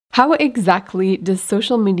How exactly does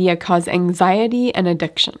social media cause anxiety and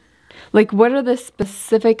addiction? Like, what are the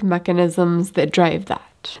specific mechanisms that drive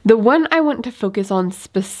that? The one I want to focus on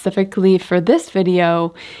specifically for this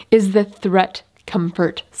video is the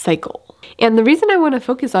threat-comfort cycle. And the reason I want to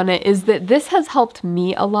focus on it is that this has helped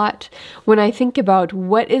me a lot when I think about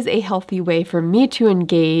what is a healthy way for me to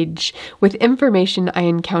engage with information I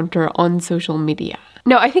encounter on social media.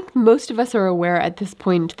 Now, I think most of us are aware at this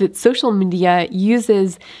point that social media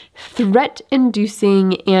uses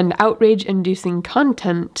threat-inducing and outrage-inducing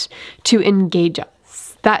content to engage us.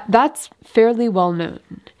 That's fairly well known.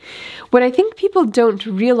 What I think people don't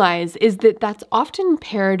realize is that that's often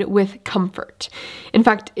paired with comfort. In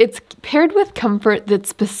fact, it's paired with comfort that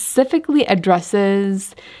specifically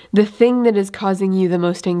addresses the thing that is causing you the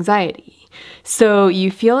most anxiety. So you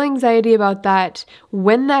feel anxiety about that.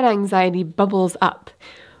 When that anxiety bubbles up,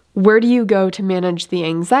 where do you go to manage the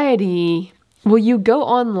anxiety? Well, you go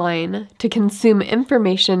online to consume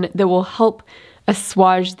information that will help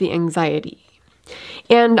assuage the anxiety.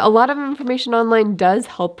 And a lot of information online does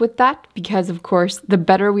help with that because, of course, the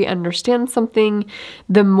better we understand something,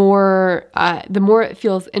 the more it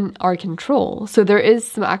feels in our control. So there is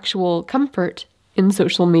some actual comfort in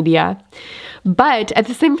social media. But at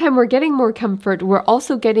the same time we're getting more comfort, we're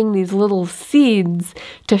also getting these little seeds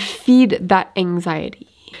to feed that anxiety.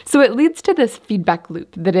 So it leads to this feedback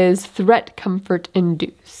loop that is threat-comfort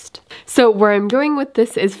induced. So where I'm going with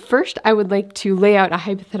this is, first I would like to lay out a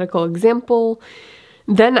hypothetical example.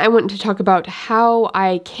 Then I want to talk about how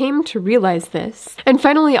I came to realize this. And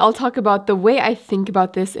finally, I'll talk about the way I think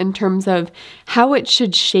about this in terms of how it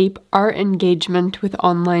should shape our engagement with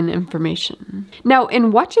online information. Now,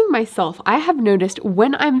 in watching myself, I have noticed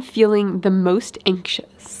when I'm feeling the most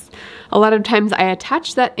anxious, a lot of times I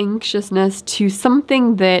attach that anxiousness to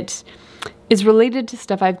something that is related to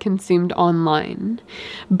stuff I've consumed online.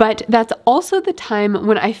 But that's also the time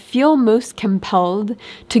when I feel most compelled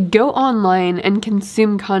to go online and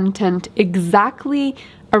consume content exactly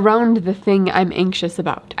around the thing I'm anxious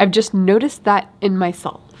about. I've just noticed that in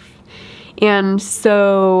myself. And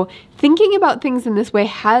so thinking about things in this way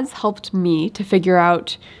has helped me to figure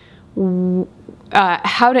out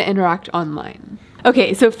how to interact online.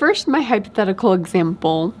 Okay, so first my hypothetical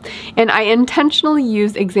example, and I intentionally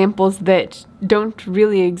use examples that don't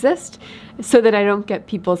really exist so that I don't get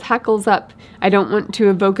people's hackles up. I don't want to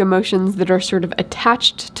evoke emotions that are sort of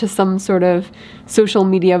attached to some sort of social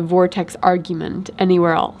media vortex argument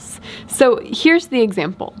anywhere else. So here's the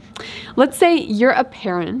example. Let's say you're a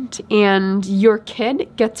parent and your kid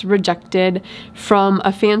gets rejected from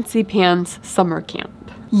a fancy pants summer camp.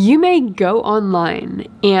 You may go online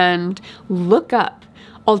and look up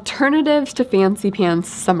alternatives to fancy pants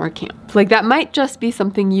summer camp. Like, that might just be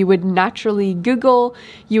something you would naturally Google,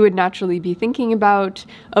 you would naturally be thinking about,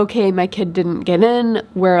 okay, my kid didn't get in,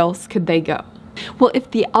 where else could they go? Well,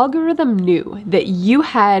 if the algorithm knew that you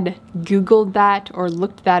had Googled that or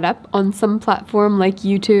looked that up on some platform like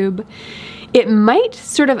YouTube, it might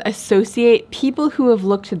sort of associate people who have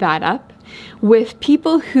looked that up with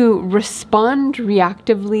people who respond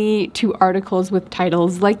reactively to articles with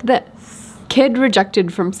titles like this: Kid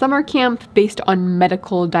rejected from summer camp based on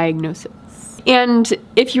medical diagnosis. And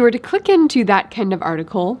if you were to click into that kind of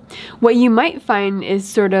article, what you might find is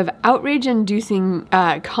sort of outrage-inducing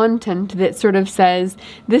content that sort of says,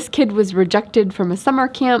 this kid was rejected from a summer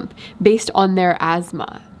camp based on their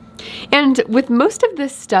asthma. And with most of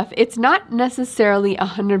this stuff, it's not necessarily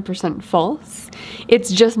 100% false,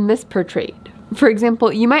 it's just misportrayed. For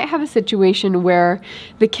example, you might have a situation where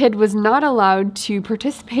the kid was not allowed to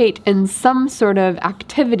participate in some sort of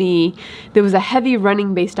activity that was a heavy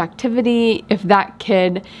running-based activity if that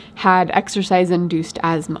kid had exercise-induced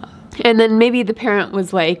asthma. And then maybe the parent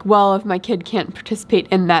was like, well, if my kid can't participate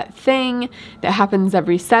in that thing that happens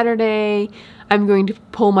every Saturday, I'm going to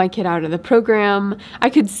pull my kid out of the program. I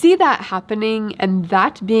could see that happening and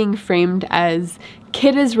that being framed as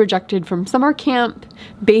kid is rejected from summer camp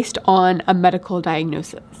based on a medical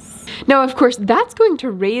diagnosis. Now, of course, that's going to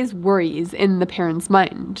raise worries in the parent's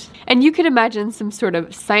mind. And you could imagine some sort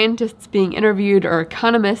of scientists being interviewed or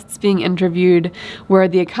economists being interviewed where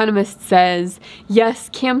the economist says, yes,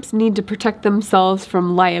 camps need to protect themselves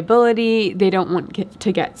from liability. They don't want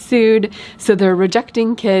to get sued, so they're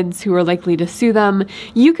rejecting kids who are likely to sue them.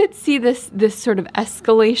 You could see this sort of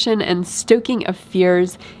escalation and stoking of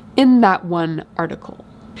fears in that one article.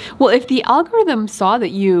 Well, if the algorithm saw that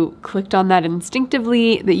you clicked on that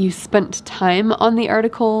instinctively, that you spent time on the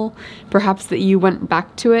article, perhaps that you went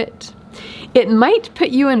back to it, it might put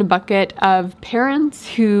you in a bucket of parents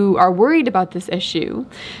who are worried about this issue,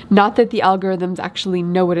 not that the algorithms actually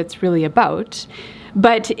know what it's really about,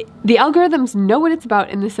 But the algorithms know what it's about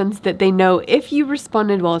in the sense that they know if you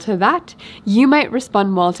responded well to that, you might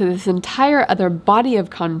respond well to this entire other body of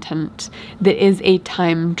content that is a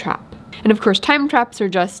time trap. And of course, time traps are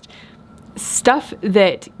just stuff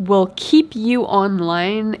that will keep you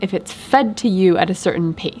online if it's fed to you at a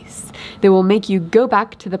certain pace. They will make you go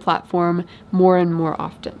back to the platform more and more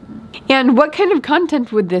often. And what kind of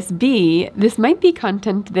content would this be? This might be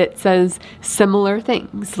content that says similar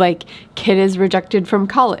things, like kid is rejected from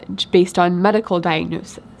college based on medical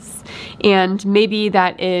diagnosis. And maybe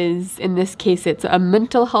that is, in this case, it's a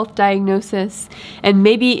mental health diagnosis. And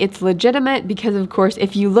maybe it's legitimate because, of course,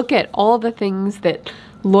 if you look at all the things that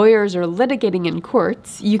lawyers are litigating in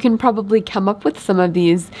courts, you can probably come up with some of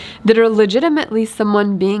these that are legitimately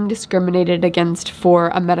someone being discriminated against for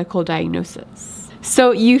a medical diagnosis.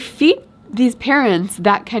 So you feed these parents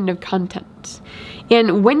that kind of content.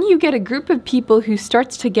 And when you get a group of people who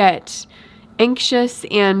starts to get anxious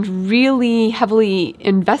and really heavily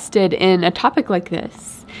invested in a topic like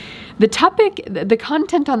this, the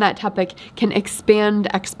content on that topic can expand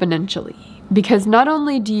exponentially. Because not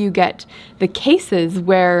only do you get the cases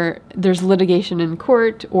where there's litigation in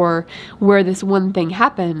court or where this one thing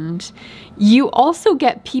happened, you also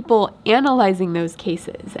get people analyzing those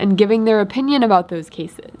cases and giving their opinion about those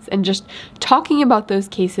cases and just talking about those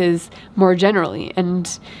cases more generally.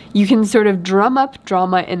 And you can sort of drum up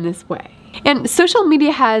drama in this way. And social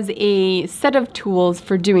media has a set of tools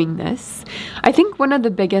for doing this. I think one of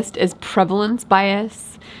the biggest is prevalence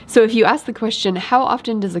bias. So if you ask the question, how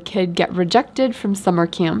often does a kid get rejected from summer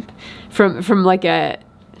camp, from like a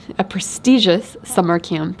prestigious summer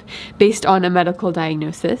camp based on a medical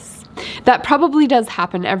diagnosis, that probably does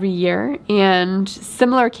happen every year. And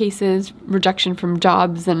similar cases, rejection from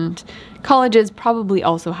jobs and colleges, probably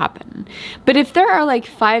also happen. But if there are like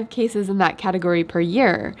 5 cases in that category per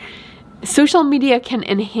year, social media can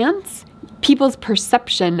enhance people's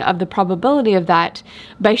perception of the probability of that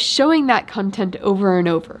by showing that content over and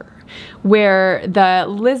over, where the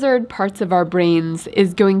lizard parts of our brains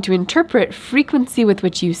is going to interpret frequency with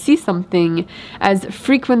which you see something as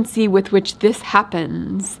frequency with which this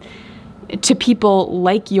happens to people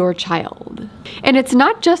like your child. And it's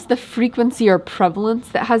not just the frequency or prevalence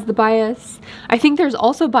that has the bias. I think there's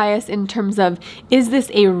also bias in terms of, is this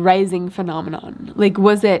a rising phenomenon? Like,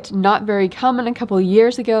 was it not very common a couple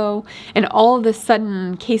years ago, and all of a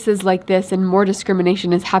sudden cases like this and more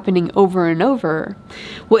discrimination is happening over and over?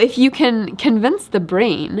 Well, if you can convince the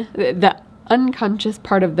brain, the unconscious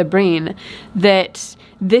part of the brain, that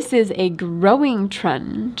this is a growing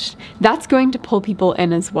trend, that's going to pull people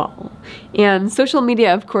in as well. And social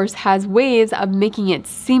media, of course, has ways of making it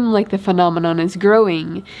seem like the phenomenon is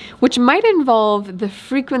growing, which might involve the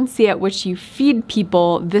frequency at which you feed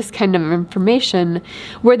people this kind of information,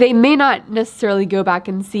 where they may not necessarily go back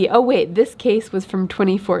and see, oh wait, this case was from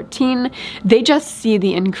 2014. They just see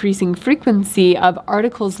the increasing frequency of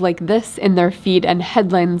articles like this in their feed and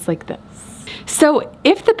headlines like this. So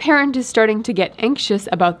if the parent is starting to get anxious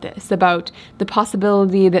about this, about the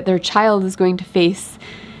possibility that their child is going to face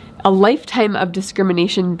a lifetime of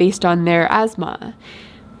discrimination based on their asthma,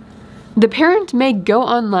 the parent may go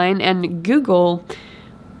online and Google,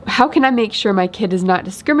 how can I make sure my kid is not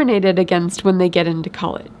discriminated against when they get into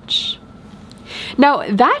college? Now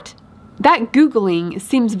that Googling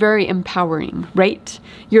seems very empowering, right?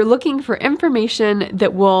 You're looking for information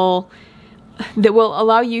that will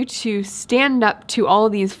allow you to stand up to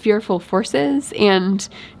all these fearful forces and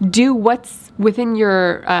do what's within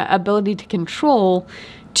your ability to control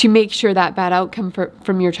to make sure that bad outcome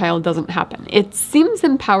from your child doesn't happen. It seems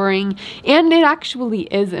empowering, and it actually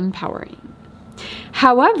is empowering.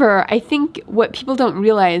 However, I think what people don't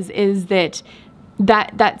realize is that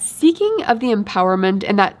seeking of the empowerment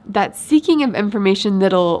and that seeking of information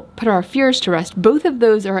that'll put our fears to rest, both of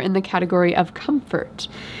those are in the category of comfort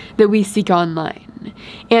that we seek online.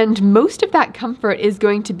 And most of that comfort is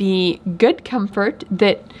going to be good comfort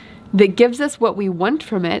that gives us what we want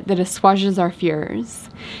from it, that assuages our fears.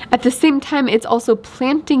 At the same time, it's also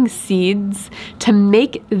planting seeds to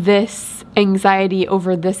make this anxiety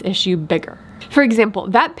over this issue bigger. For example,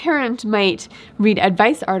 that parent might read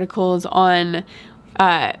advice articles on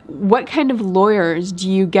what kind of lawyers do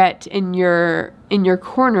you get in your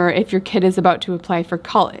corner if your kid is about to apply for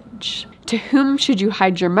college? To whom should you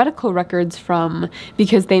hide your medical records from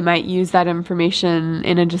because they might use that information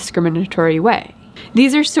in a discriminatory way?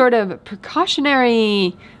 These are sort of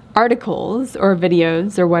precautionary articles or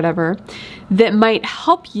videos or whatever that might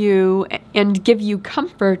help you and give you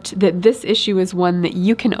comfort that this issue is one that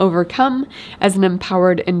you can overcome as an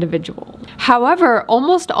empowered individual. However,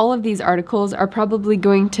 almost all of these articles are probably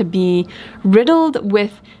going to be riddled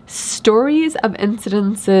with stories of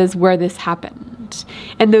incidences where this happened.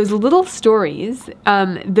 And those little stories,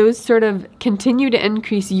 those sort of continue to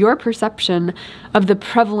increase your perception of the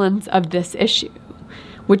prevalence of this issue,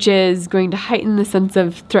 which is going to heighten the sense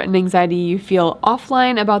of threat and anxiety you feel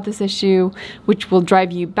offline about this issue, which will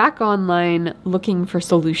drive you back online looking for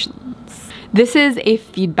solutions. This is a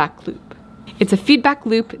feedback loop. It's a feedback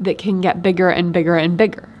loop that can get bigger and bigger and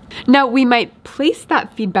bigger. Now, we might place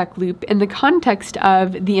that feedback loop in the context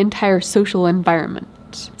of the entire social environment.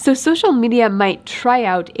 So social media might try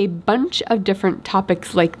out a bunch of different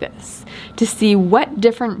topics like this to see what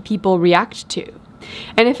different people react to.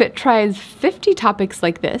 And if it tries 50 topics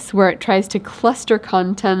like this, where it tries to cluster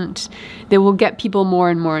content that will get people more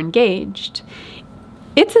and more engaged,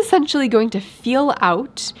 it's essentially going to feel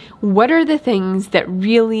out what are the things that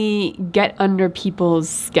really get under people's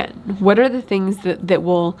skin. What are the things that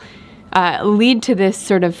will lead to this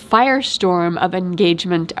sort of firestorm of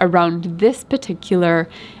engagement around this particular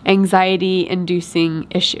anxiety-inducing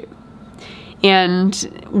issue.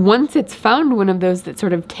 And once it's found one of those that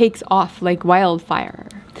sort of takes off like wildfire,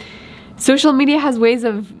 social media has ways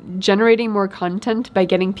of generating more content by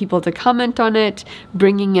getting people to comment on it,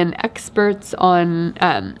 bringing in experts on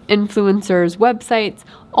influencers' websites,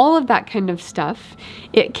 all of that kind of stuff.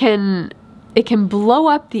 It can blow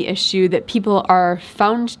up the issue that people are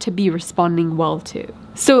found to be responding well to.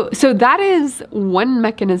 So that is one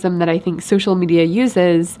mechanism that I think social media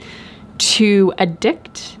uses to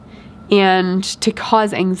addict and to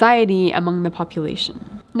cause anxiety among the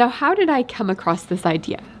population. Now, how did I come across this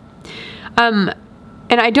idea?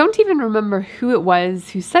 And I don't even remember who it was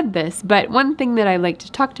who said this, but one thing that I like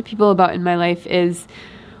to talk to people about in my life is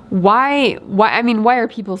why are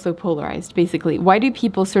people so polarized, basically? Why do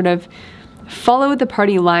people sort of follow the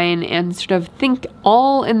party line and sort of think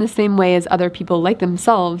all in the same way as other people like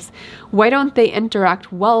themselves? Why don't they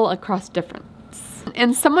interact well across difference?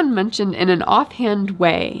 And someone mentioned in an offhand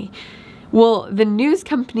way, well, the news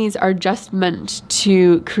companies are just meant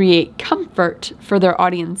to create comfort for their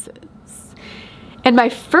audiences. And my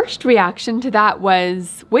first reaction to that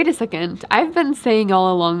was, wait a second, I've been saying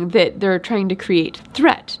all along that they're trying to create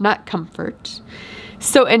threat, not comfort.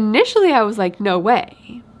 So initially I was like, no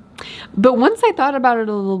way. But once I thought about it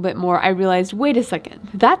a little bit more, I realized, wait a second,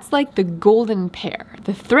 that's like the golden pair,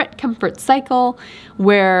 the threat-comfort cycle,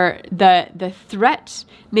 where the threat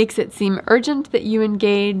makes it seem urgent that you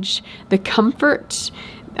engage, the comfort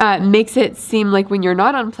makes it seem like when you're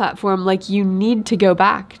not on platform, like you need to go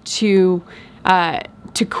back to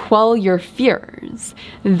quell your fears.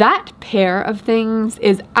 That pair of things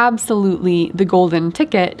is absolutely the golden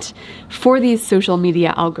ticket for these social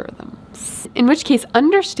media algorithms. In which case,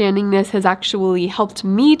 understanding this has actually helped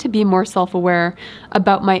me to be more self-aware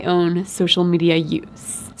about my own social media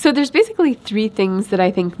use. So there's basically three things that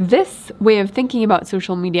I think this way of thinking about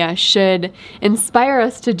social media should inspire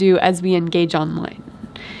us to do as we engage online.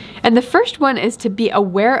 And the first one is to be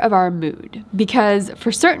aware of our mood, because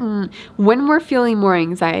for certain, when we're feeling more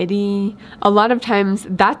anxiety, a lot of times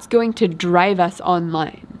that's going to drive us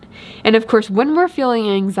online. And of course, when we're feeling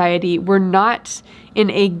anxiety, we're not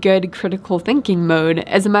in a good critical thinking mode.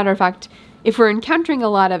 As a matter of fact, if we're encountering a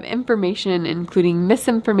lot of information, including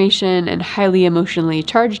misinformation and highly emotionally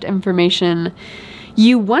charged information,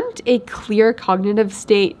 you want a clear cognitive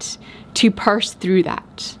state to parse through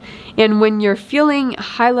that. And when you're feeling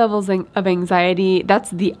high levels of anxiety,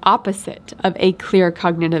 that's the opposite of a clear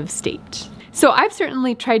cognitive state. So I've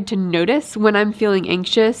certainly tried to notice when I'm feeling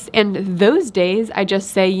anxious, and those days I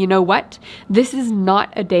just say, you know what? This is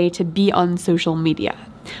not a day to be on social media.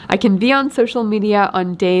 I can be on social media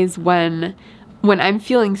on days when I'm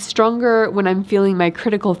feeling stronger, when I'm feeling my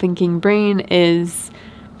critical thinking brain is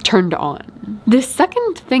turned on. The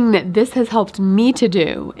second thing that this has helped me to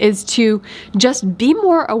do is to just be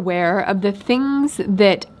more aware of the things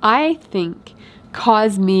that I think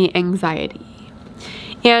cause me anxiety.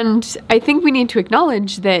 And I think we need to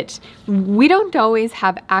acknowledge that we don't always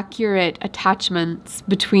have accurate attachments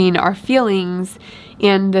between our feelings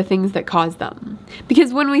and the things that cause them.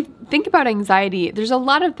 Because when we think about anxiety, there's a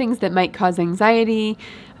lot of things that might cause anxiety,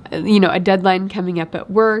 a deadline coming up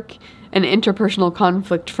at work, an interpersonal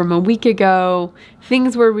conflict from a week ago,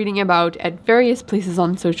 things we're reading about at various places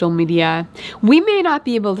on social media. We may not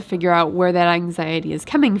be able to figure out where that anxiety is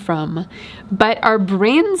coming from, but our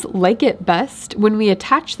brains like it best when we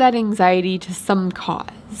attach that anxiety to some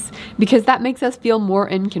cause. because that makes us feel more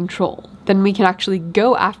in control. Then we can actually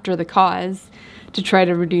go after the cause to try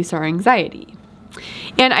to reduce our anxiety.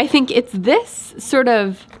 And I think it's this sort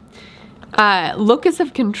of locus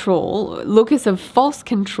of control, locus of false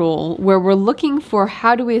control, where we're looking for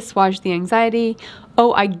how do we assuage the anxiety.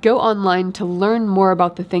 Oh, I go online to learn more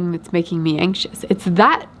about the thing that's making me anxious. It's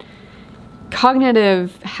that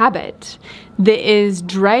cognitive habit that is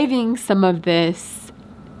driving some of this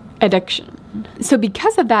addiction. So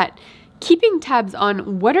because of that, keeping tabs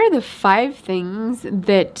on what are the 5 things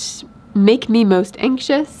that make me most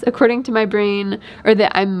anxious, according to my brain, or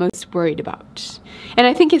that I'm most worried about. And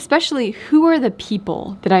I think especially, who are the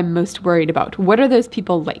people that I'm most worried about? What are those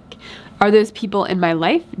people like? Are those people in my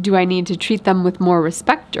life? Do I need to treat them with more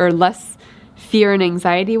respect or less fear and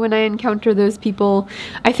anxiety when I encounter those people?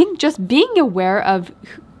 I think just being aware of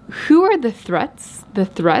who are the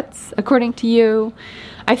threats, according to you,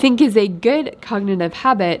 I think is a good cognitive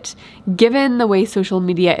habit, given the way social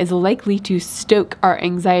media is likely to stoke our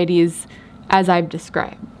anxieties as I've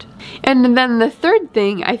described. And then the third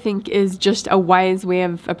thing I think is just a wise way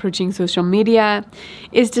of approaching social media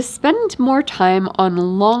is to spend more time on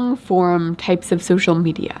long form types of social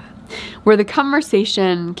media, where the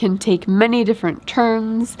conversation can take many different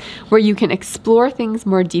turns, where you can explore things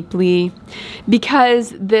more deeply,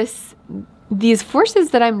 because these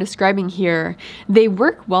forces that I'm describing here, they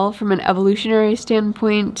work well from an evolutionary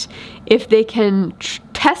standpoint if they can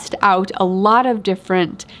test out a lot of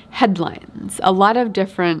different headlines, a lot of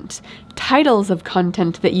different titles of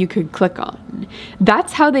content that you could click on.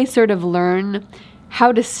 That's how they sort of learn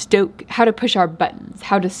how to push our buttons,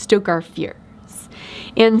 how to stoke our fears.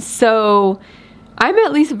 And so I'm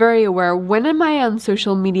at least very aware, when am I on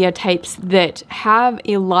social media types that have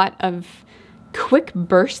a lot of quick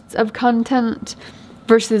bursts of content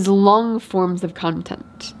versus long forms of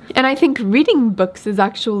content. And I think reading books is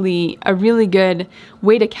actually a really good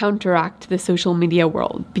way to counteract the social media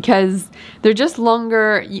world, because they're just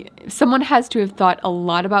longer. Someone has to have thought a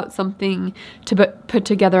lot about something to put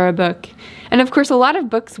together a book. And of course, a lot of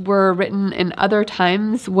books were written in other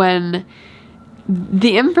times when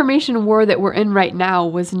the information war that we're in right now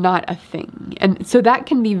was not a thing. And so that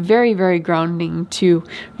can be very, very grounding to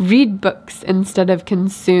read books instead of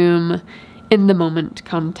consume in the moment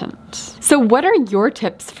content. So what are your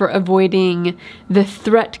tips for avoiding the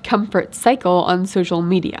threat comfort cycle on social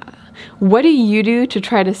media? What do you do to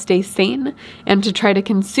try to stay sane and to try to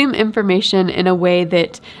consume information in a way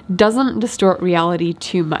that doesn't distort reality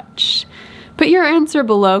too much? Put your answer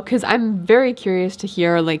below, because I'm very curious to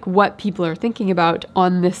hear what people are thinking about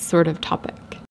on this sort of topic.